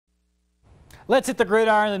Let's hit the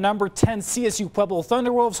gridiron. The number 10 CSU-Pueblo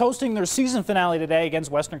Thunderwolves hosting their season finale today against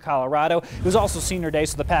Western Colorado. It was also senior day,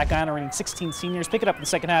 so the pack honoring 16 seniors. Pick it up in the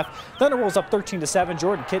second half. Thunderwolves up 13-7.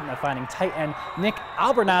 Jordan Kittner finding tight end Nick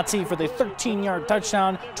Albernazzi for the 13-yard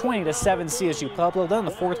touchdown. 20-7 CSU-Pueblo. Then in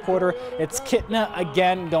the fourth quarter, it's Kittner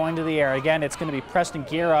again going to the air. Again, it's going to be Preston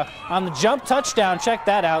Guerra on the jump touchdown. Check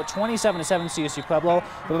that out. 27-7 CSU-Pueblo.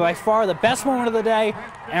 But by far the best moment of the day,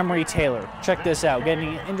 Emery Taylor. Check this out.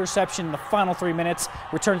 Getting an interception in the final 3 minutes,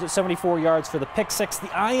 returns at 74 yards for the pick six.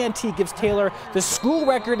 The INT gives Taylor the school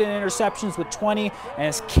record in interceptions with 20 and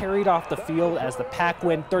is carried off the field as the Pack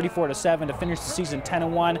win 34-7 to finish the season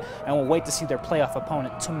 10-1, and we'll wait to see their playoff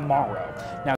opponent tomorrow. Now,